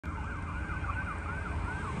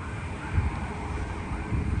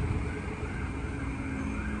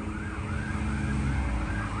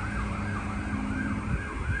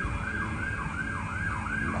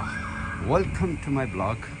Welcome to my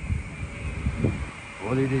vlog.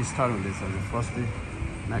 Holiday start हुँदैछ आज first day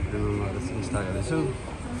म्याकडोनाल्डमा start गर्दैछु.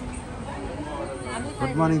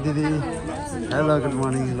 गुड मर्निङ दिदी. Hello good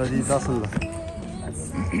morning. ल दिदी दर्शन ल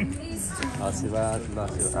आशीर्वाद ल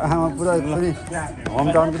आशीर्वाद. आमा पुरा पनि होम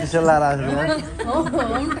टाउनको टी सर्ट लाएर आएको छ. होम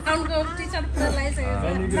टाउनको टी सर्ट पुरा लगाइसकेको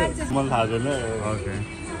छ. मलाई थाहा छैन. Okay.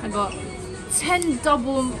 I got 10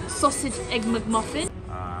 double sausage egg McMuffin.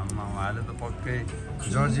 अहिले त पक्कै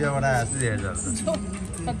जर्जियाबाट आएको जस्तो हेर्छ.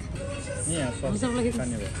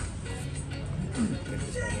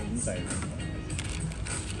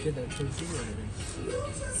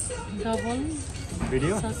 Double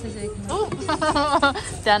video sausage egg. Oh,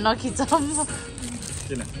 त्यहाँ नखिचौँ.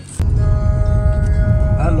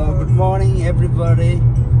 Hello, good morning everybody.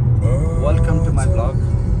 Welcome to my vlog.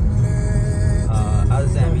 आज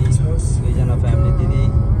चाहिँ हामी दुईजना फ्यामिली दिदी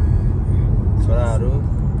छोराहरू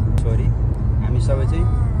छोरी हामी सबै चाहिँ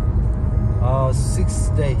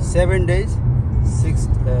 7 days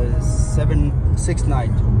 6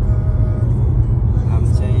 night हामी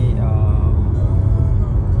चाहिँ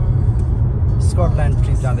स्कटल्यान्ड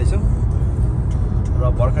ट्रिप जाँदैछौँ र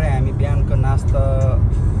भर्खरै हामी बिहानको नास्ता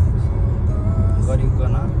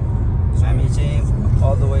गरिकन हामी चाहिँ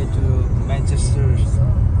all the way to Manchester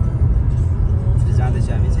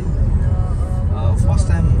जाँदैछौँ. हामी चाहिँ फर्स्ट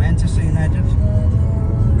टाइम म्यान्चेस्टर युनाइटेड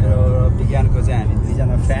मेरो विज्ञानको चाहिँ हामी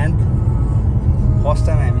दुईजना फ्यान. फर्स्ट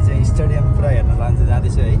टाइम हामी चाहिँ स्टेडियम पुरा हेर्न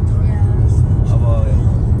जाँदैछौँ है. अब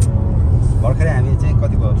भर्खरै हामी चाहिँ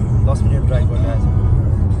कति भयो 10 मिनट ड्राइभ गरिरहेको छौँ.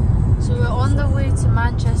 So we're on the way to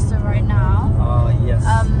Manchester right now. Yes.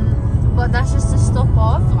 But that's just a stop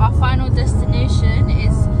off. Our final destination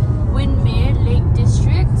is Windermere Lake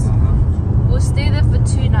District. We'll stay there for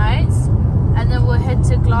 2 nights. And then we'll head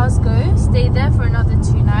to Glasgow, stay there for another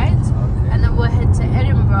 2 nights, and then we'll head to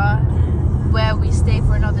Edinburgh, where we stay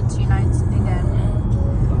for another 2 nights again.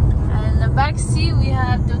 And in the back seat we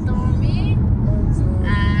have Dodomi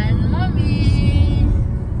and Mommy.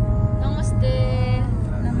 Namaste.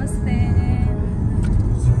 Namaste.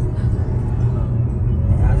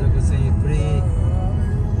 आजको चाहिँ पुरै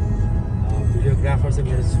videographer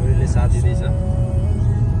चाहिँ मेरो छोरीले साथ दिँदैछ.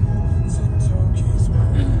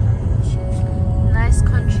 Nice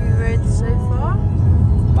country road so far.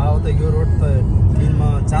 बाउ त यो रोड त दिनमा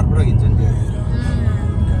 4 पटक हिँड्छ नि.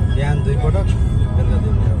 बिहान 2 पटक बेलुका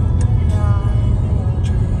 2 पटक.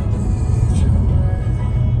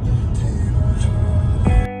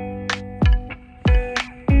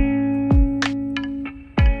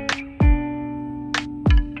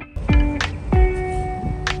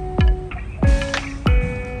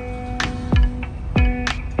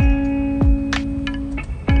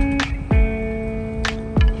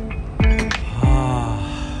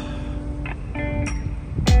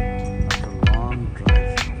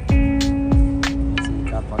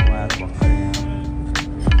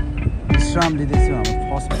 विश्राम लिँदैछु. हाम्रो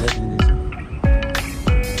फर्स्ट ब्रेक लिँदैछु.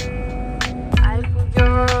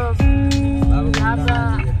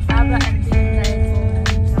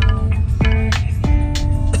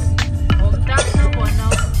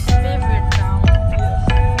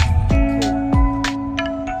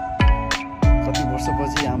 कति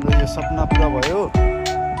वर्षपछि हाम्रो यो सपना पुरा भयो.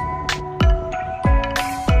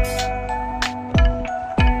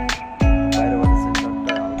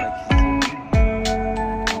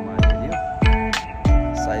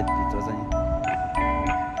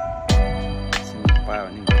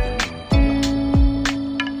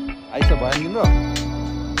 भयो नि तिम्रो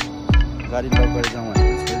गाडी लक गरेर जाउँ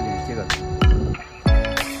भनेको छोरीले के गर्छ.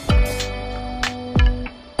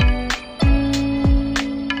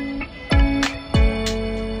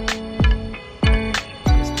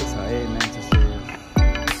 यस्तो छ है म्यान्चेस्टर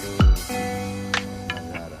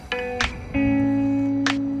नजारा.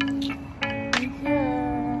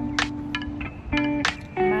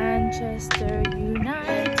 Manchester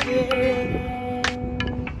United.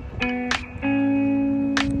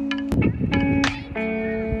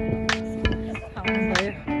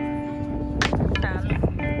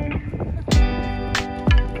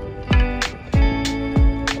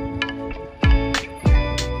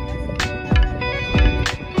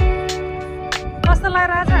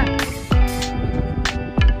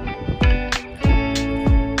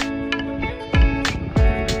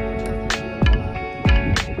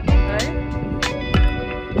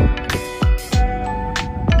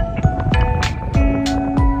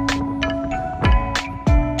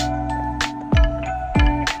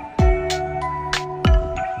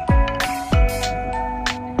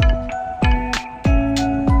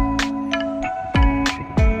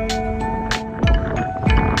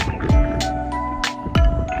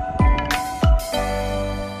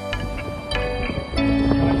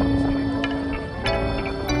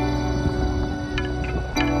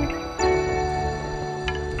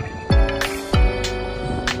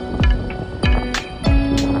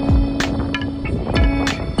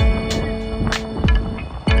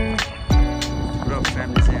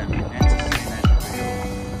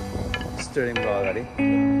 स्टेडियमको अगाडि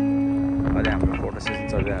अहिले हाम्रो फोटो सेसन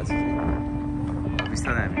चलिरहेको छ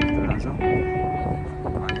बिस्तारै हामी भित्र जान्छौँ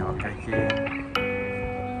अनि हल्का के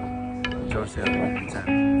जर्सीहरू किन्छ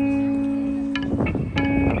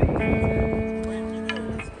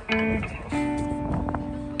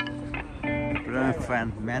पुरा फ्यान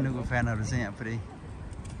म्यानुको फ्यानहरू चाहिँ यहाँ पुरै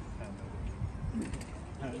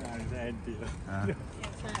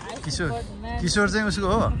किशोर चाहिँ उसको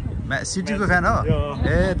हो सिटीको फ्यान हो ए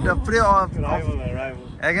पुरै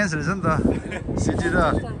एगेन्स्ट रहेछ नि त सिटी र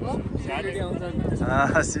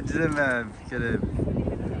सिटी र के अरे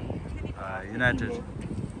युनाइटेड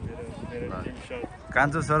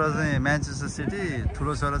कान्छो छोरा चाहिँ म्यान्चेस्टर सिटी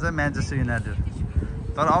ठुलो छोरा चाहिँ म्यान्चेस्टर युनाइटेड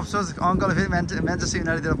तर अफसोस अङ्कल फेरि म्यान्चेस्टर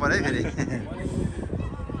युनाइटेडतिर पऱ्यो है फेरि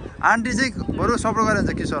आन्टी चाहिँ बरु सपोर्ट गरेर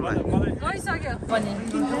हुन्छ किशोरलाई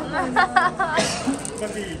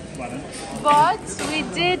But we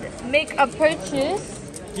did make a purchase.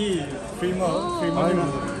 There's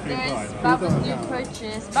Baba's new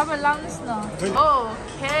purchase. Baba, loudness now.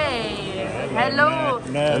 Okay. Hello.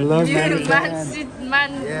 New Man.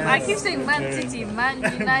 Yes. I keep saying Man City. Man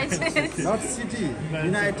United. Not City.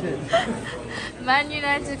 United. Man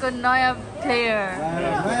United got Noya player.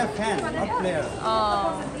 Noya fan, not player. Oh.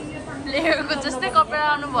 Player को जस्तै कपडा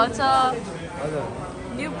आउनु भछ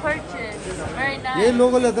new purchase very nice यही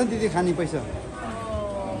लोगोले त दिदी खानी पैसा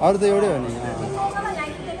अरु त एउटै हो नि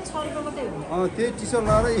त्यही टी-सर्ट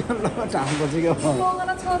लगाएर यो लगाएर ढाक्नु पर्छ क्या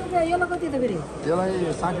लोगोलाई 6 रुपैयाँ यो लगाउ दिए त फेरि यसलाई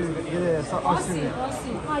 60 रुपैयाँ के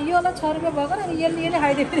 80 यो ला 6 रुपैयाँ भएको र यसले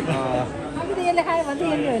खाइदिए फेरि हामी त यसले खायो भने त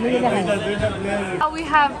यसले होइन यसले खायो We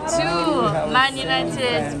have two Man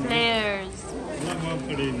United players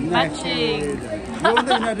matching.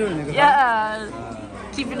 Yeah,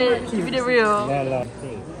 keeping it real.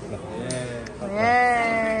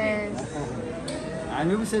 Yes.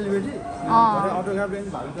 हामी पनि सेलिब्रेटी अटोग्राफ लिन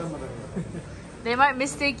भएको छ म They might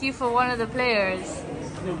mistake you for one of the players.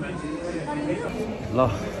 ल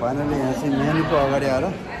फाइनली यहाँ चाहिँ मेनुको अगाडि आएर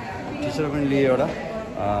टी-सर्ट पनि लिए एउटा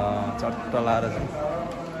चट्ट लाएर चाहिँ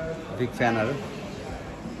बिग फ्यानहरू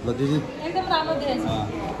ल दिदी एकदम राम्रो देखेछ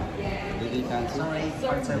दिदी कान्छ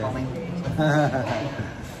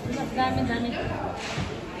दामी दामी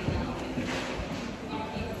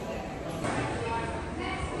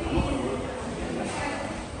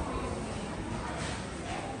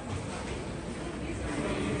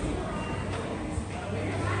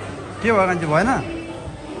के भयो कान्छी भएन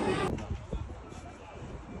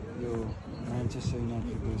यो म्यान्चेस्टर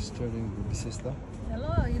युनाइटेडको स्टेडियमको विशेषता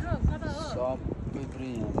हेलो हिरो कता हो सबै पुरै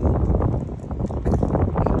यहाँ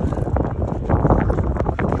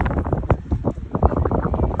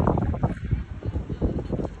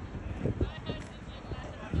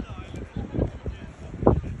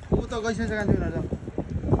गइसकेछ कान्छी उनीहरू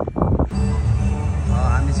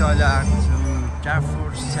हामी चाहिँ अहिले आएको छौँ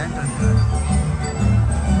क्याफोर्ड सेन्टरतिर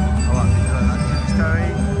अब हामी बिस्तारै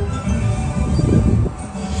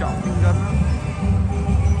सपिङ गर्न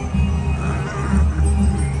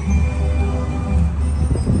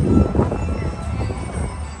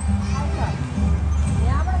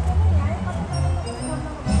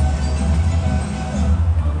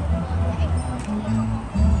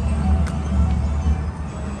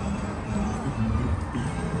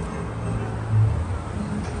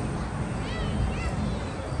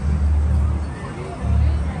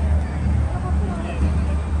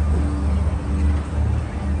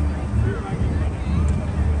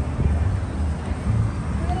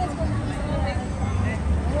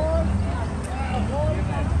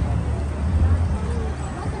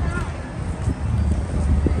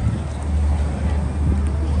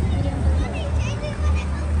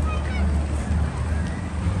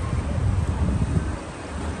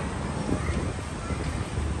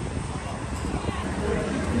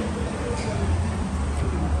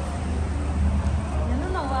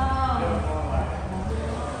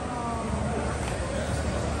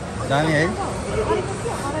दामी है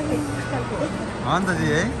अन्त दिदी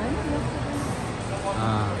है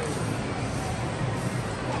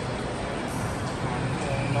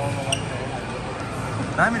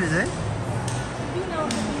दामी रहेछ है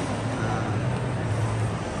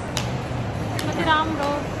कति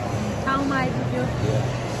राम्रो ठाउँमा आइपुग्यो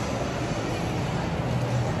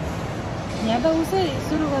यहाँ त उसै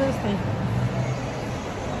सुरु गरे जस्तै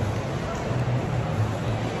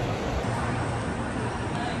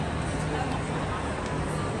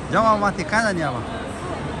जाउँ माथि कहाँ जाने अब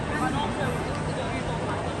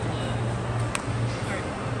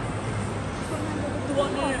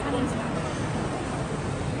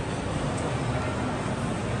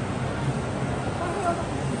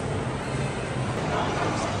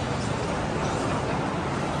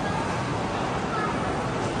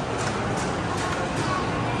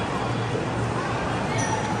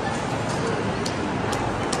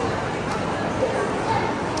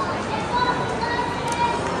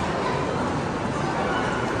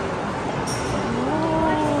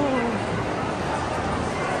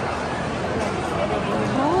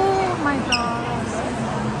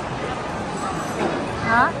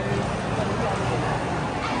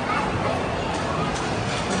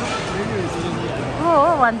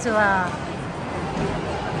भन्छु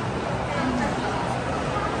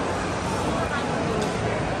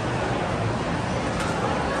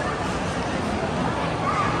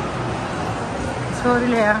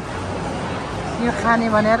छोरीले यो खाने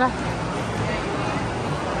भनेर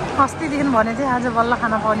अस्तिदेखि भनेको थिएँ आज बल्ल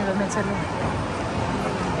खाना पाउने भयो मेरो छोरीले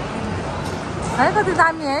है कति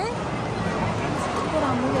दामी है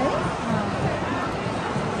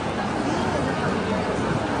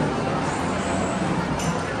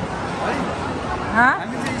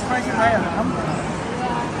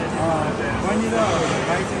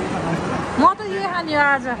म त यही खाने हो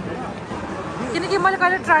आज किनकि मैले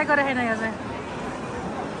कहिले ट्राई गरेको छैन यो चाहिँ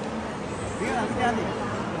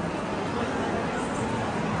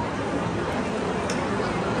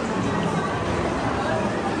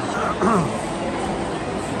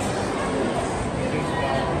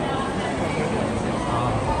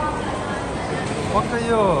पक्कै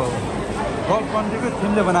यो गल्फ कन्ट्रीको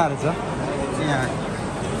थिमले बनाएर छ यहाँ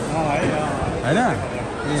होइन यहाँ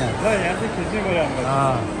चाहिँ खिच्ने गऱ्यो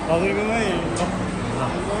हजुरकोमै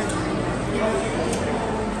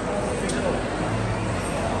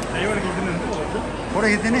फोटो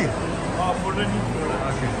खिच्ने फोटो नि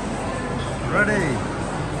ओके रेडी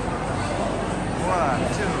 1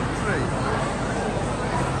 2 3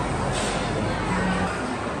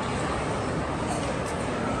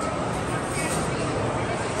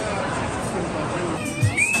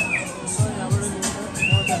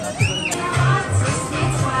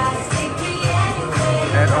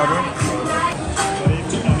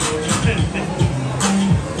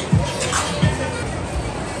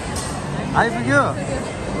 आइपुग्यो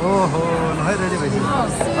ओहो है रेडी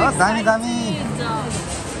भइसक्यो दामी दामी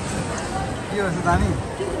के भन्छ दामी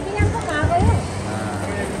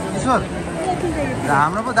किशोर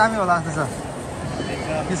हाम्रो पो दामी होला जस्तो छ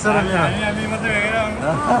किशोर मेरो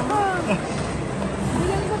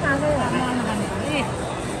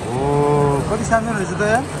ओ कति सानो रहेछ त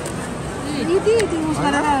यार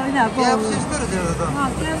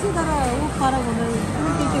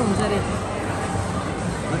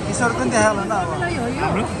किशोर पनि देखायो होला नि अब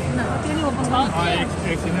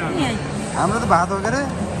हाम्रो त भात हो के अरे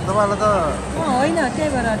तपाईँलाई त होइन त्यही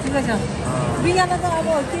भएर ठिकै छ बिगान त अब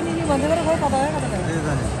तिनीले भन्दै गरेर खोइ कता कता त्यही त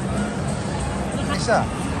नि रिक्सा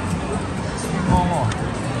मोमो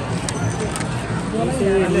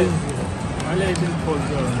अहिले एकदिन खोल्छ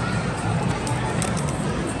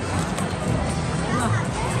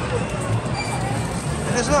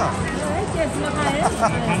त्यसो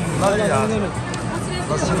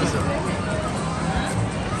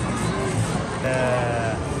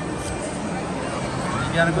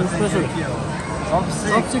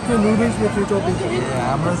सबसे के नुडल्स में फ्री टॉपिंग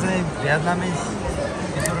हाम्रो चाहिँ भियतनामिज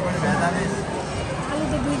किशोर पनि भियतनामिज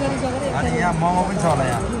अनि यहाँ मोमो पनि छ होला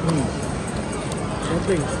यहाँ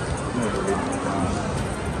डम्पलिङ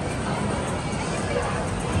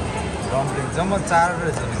जम्मा 4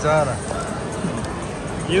 रहेछ बिचरा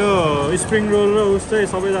यो स्प्रिङ रोल र उस चाहिँ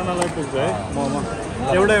सबैजनालाई पुग्छ है मोमो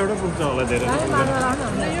एउटा एउटा पुग्छ होला धेरै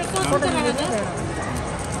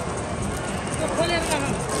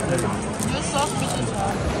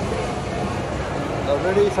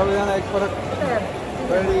रेडी सबैजना एकपटक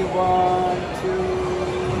रेडी 1 2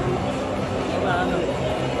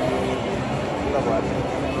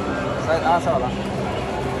 सायद आछ होला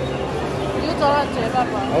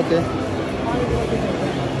ओके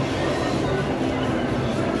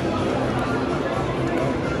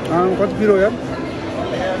कति पिरो यार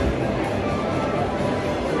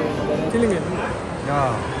किलिङ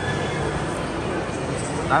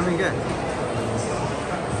दामी क्या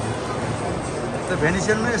त्यो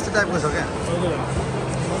भेनिसियनमै यस्तो टाइपको छ क्या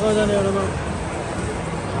मजाले एउटामा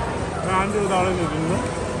आन्टी उतारै दिनु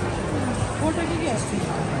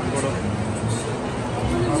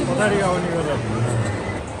पछाडि आउने गरेर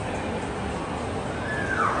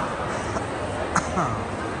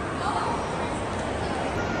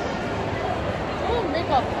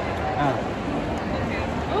makeup.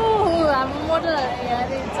 Oh, I'm a model. Yeah,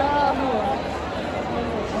 it's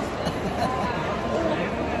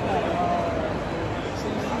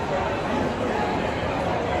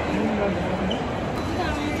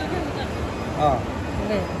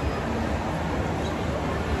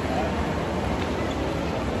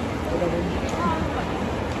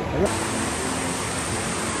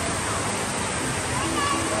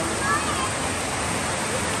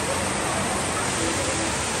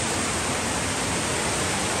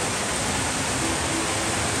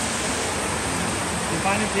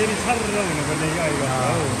पानी फेरि सर्र हुनुपर्ने कि अहिले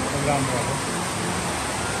राम्रो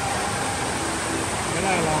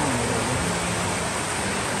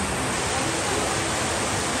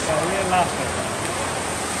अब बेला लास्ट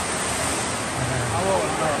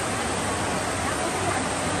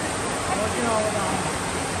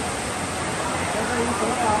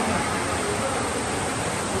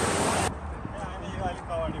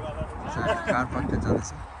कार पार्क जाँदैछ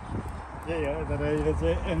यही हो तर यो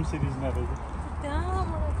चाहिँ एम सिरिजमा रहेछ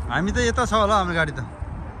हामी त यता छ होला हाम्रो गाडी त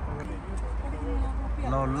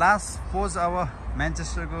ल लास्ट पोज अब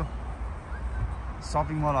म्यान्चेस्टरको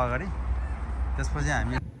सपिङ मल अगाडि त्यसपछि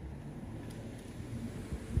हामी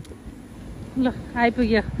ल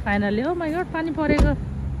आइपुग्यो फाइनली हो माइ गॉड पानी परेको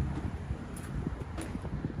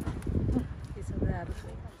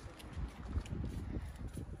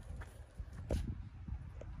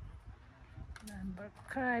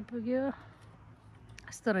भर्खर आइपुग्यो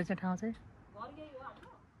यस्तो रहेछ ठाउँ चाहिँ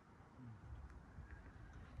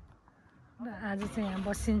र आज चाहिँ यहाँ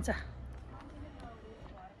बसिन्छ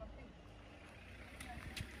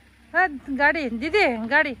गाडी दिदी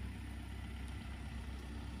गाडी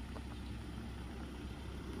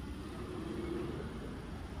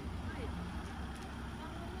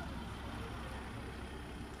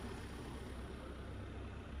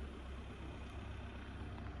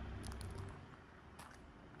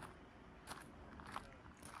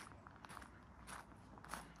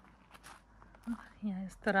यहाँ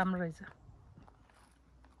यस्तो राम्रो रहेछ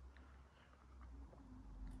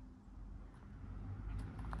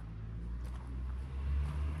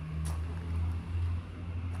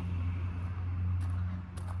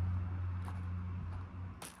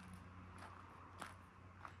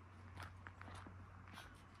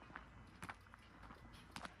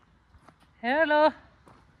Hello,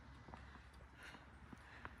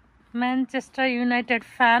 Manchester United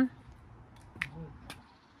fan.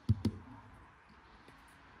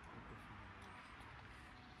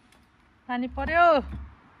 पानी पर्यो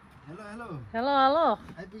हेलो हेलो हेलो हेलो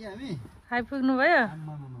आइपुग्यो हामी आइपुग्नु भयो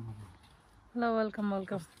ल वेलकम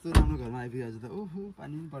वेलकम कस्तो राम्रो घरमा आइपुग्यो आज त ओहो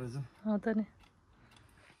पानी पनि परेछ हो त नि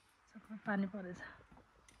सबै पानी परेछ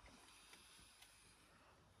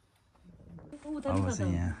अब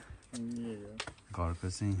चाहिँ यहाँ घरको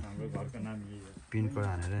चाहिँ हाम्रो घरको नाम यही हो पिनकोड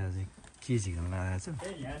हानेर चाहिँ के झिक्न लगाएको छु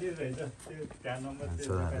यहाँनिर रहेछ त्यो त्यहाँ नम्बर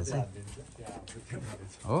छोराले चाहिँ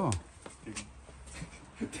हो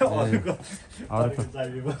त्यो अर्को अर्को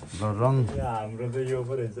चाहिएको रङ हाम्रो त यो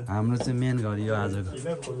पो रहेछ हाम्रो चाहिँ मेन घर यो आजको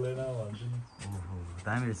किन खोल्दैन भन्छु नि ओहो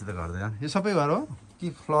दामी रहेछ त घर त यो सबै घर हो कि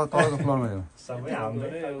फ्लोर तलको फ्लोरमा हो सबै हाम्रै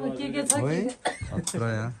के छ है अत्र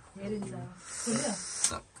यहाँ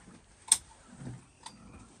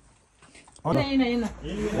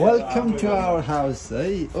वेलकम टु आवर हाउस है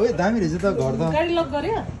ओए दामी रहेछ त घर त गाडी लक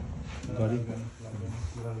गर्यो गाडी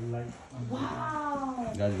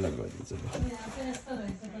गाडी लक गरिदिन्छ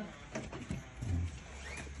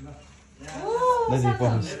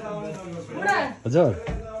हजुर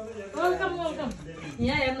वेलकम वेलकम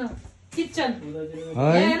यहाँ हेर्नु किचन है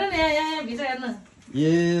हेर्नु न यहाँ भित्र हेर्नु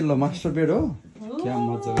ए ल मास्टर बेड हो क्या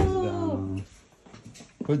मजा रहेछ त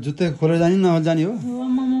खोइ जुत्ता खोलेर जाने नजाने हो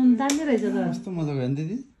दामी रहेछ त कस्तो मजाको हेर्नु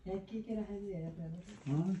दिदी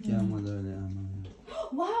क्या मजा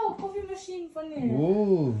वाउ कफी मसिन पनि ओ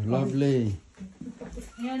लभली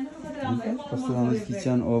कस्तो राम्रो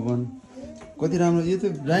किचन ओभन कति राम्रो यो त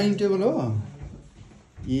डाइनिङ टेबल हो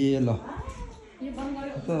ए ल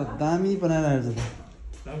कस्तो दामी बनाएर छ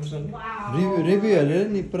रिभ्यू हेरेर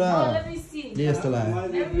नि पुरा ले जस्तो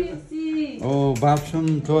लाग्यो ओ बाथरुम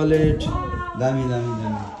टोयलेट दामी दामी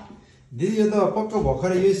दामी दिदी यो त पक्का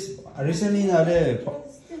भर्खर यो रिसेन्टली यिनीहरूले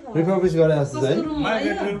रिफर्बिस गरे जस्तो छ है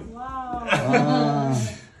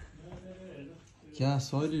क्या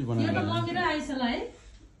सजिलो बनाएर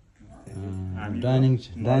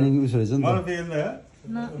डाइनिङ उस रहेछ नि त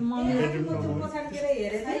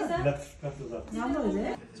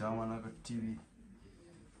जमानाको टिभी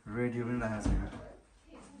रेडियो पनि राखेको छ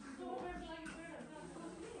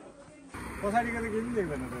पछाडिको त केही पनि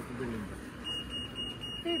देख्दैन त बिल्डिङ त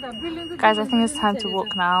Guys, I think it's time to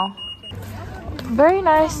walk now. Very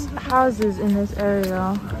nice houses in this area.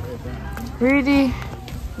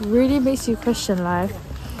 Really makes you question life.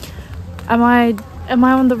 Am I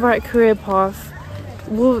on the right career path?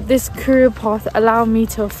 Will this career path allow me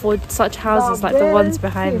to afford such houses like the ones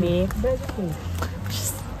behind me?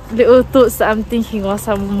 Just little thoughts that I'm thinking whilst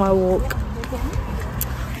I'm on my walk.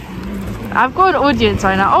 I've got an audience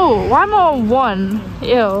right now. Oh, why am I on one?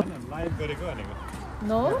 Ew. Live गरेको भनेको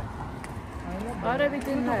No? Why do we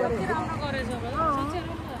do that?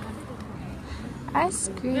 Ice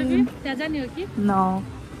cream? त्यहाँ जाने हो कि No.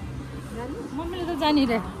 मम्मीले त जाने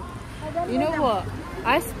रे You know what?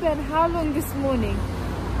 I spent how long this morning?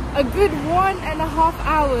 A good 1.5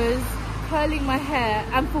 hours curling my hair,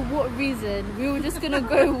 and for what reason? We were just gonna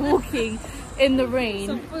go walking in the rain.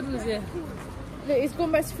 Look, it's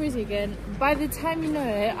gone back to frizzy again. By the time you know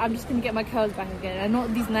it, I'm just gonna get my curls back again, and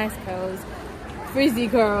not these nice curls, frizzy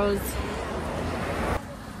curls.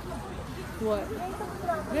 What?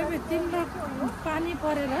 पानी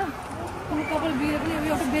परेर कपाल बिग्रे पनि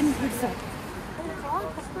एउटा benefit छ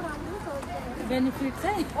benefit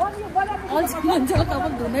चाहिँ अल्छी मान्छेको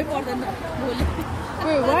कपाल धुनै पर्दैन भोलि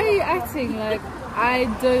Wait, why are you acting like I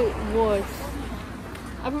don't wash?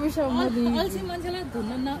 I probably should have more than you. अल्छी मान्छेलाई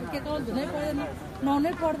धुन के कपाल धुनै पर्दैन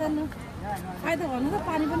नुहाउनै पर्दैन फाइदा भन्नु त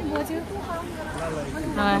पानी पनि बच्यो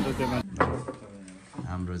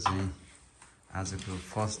हाम्रो चाहिँ आजको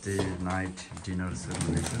फर्स्ट डे नाइट डिनर सुरु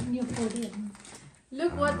हुँदैछ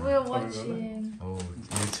Look what we're watching. हो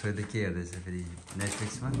मेरो छोरीले के हेर्दैछ फेरि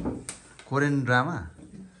नेटफ्लिक्समा कोरियन ड्रामा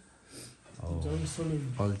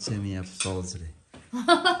अल्चेमी अफ सोल्स रे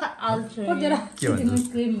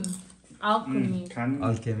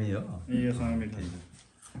अल्केमी हो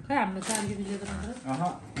खै हाम्रो टार्गेट लिएर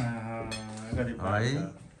है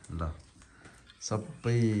ल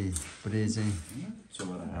सबै पुरै चाहिँ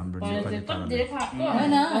हाम्रो नेपाली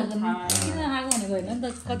होइन किन खाएको भनेको होइन नि त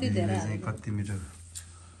कति धेरै चाहिँ कति मिठो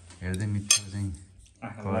हेर्दै मिठो चाहिँ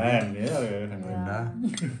अन्डा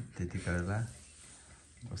त्यति करेला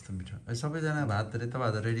कस्तो मिठो सबैजना भात त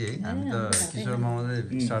भात रेडी है हामी त किशोर मामाले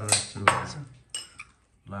स्टार्टर सुरु गर्छ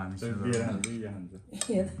ल हामी सुरु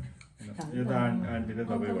यो त आन्टीले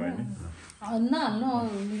तपाईँ भयो नि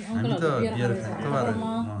हामी त बियर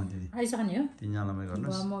खान्छ आइसक्यो नि हो तिनजनालाई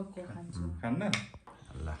गर्नुहोस् खान्न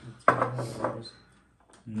ल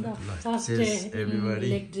cheers everybody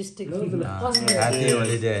happy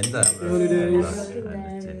holiday हैन त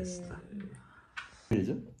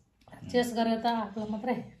चेस गरे त आफू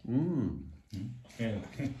मात्रै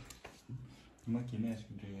म किन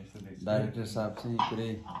आइसक्रिम ड्रिङ्क यस्तो देख्छु डाइरेक्टर साहब चाहिँ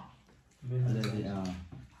पुरै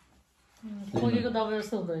खोगीको दबाई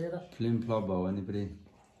जस्तो हुँदो रहेछ त फिल्म फ्लप भयो भने पुरै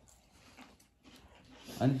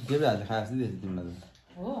अनि के भए हाल्छ खास दिएछ तिमीलाई त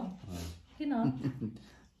हो किन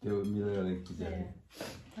त्यो मेरो एउटा खिचेर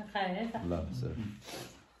खाए है त ल सर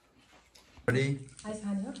बडी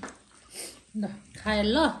ल खाए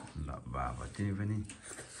ल ल बाबा तिमी पनि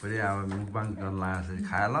पुरै अब मुखबाङ गर्न लाग्छ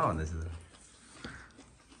खाए ल भन्दैछ त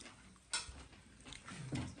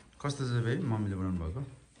कस्तो छ भाइ मम्मीले बनाउनु भएको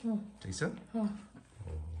ठिक छ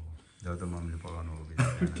जब त मम्मीले पकाउनु हो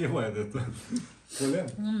के भयो त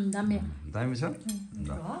दामी दामी छ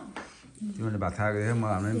ल तिमीले भात खाएको देख्यो म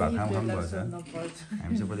हामीले भात खानु भएछ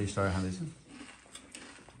हामी चाहिँ पहिले स्टार खाँदैछौँ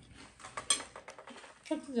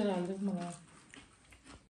कति जरा हाल्दै मलाई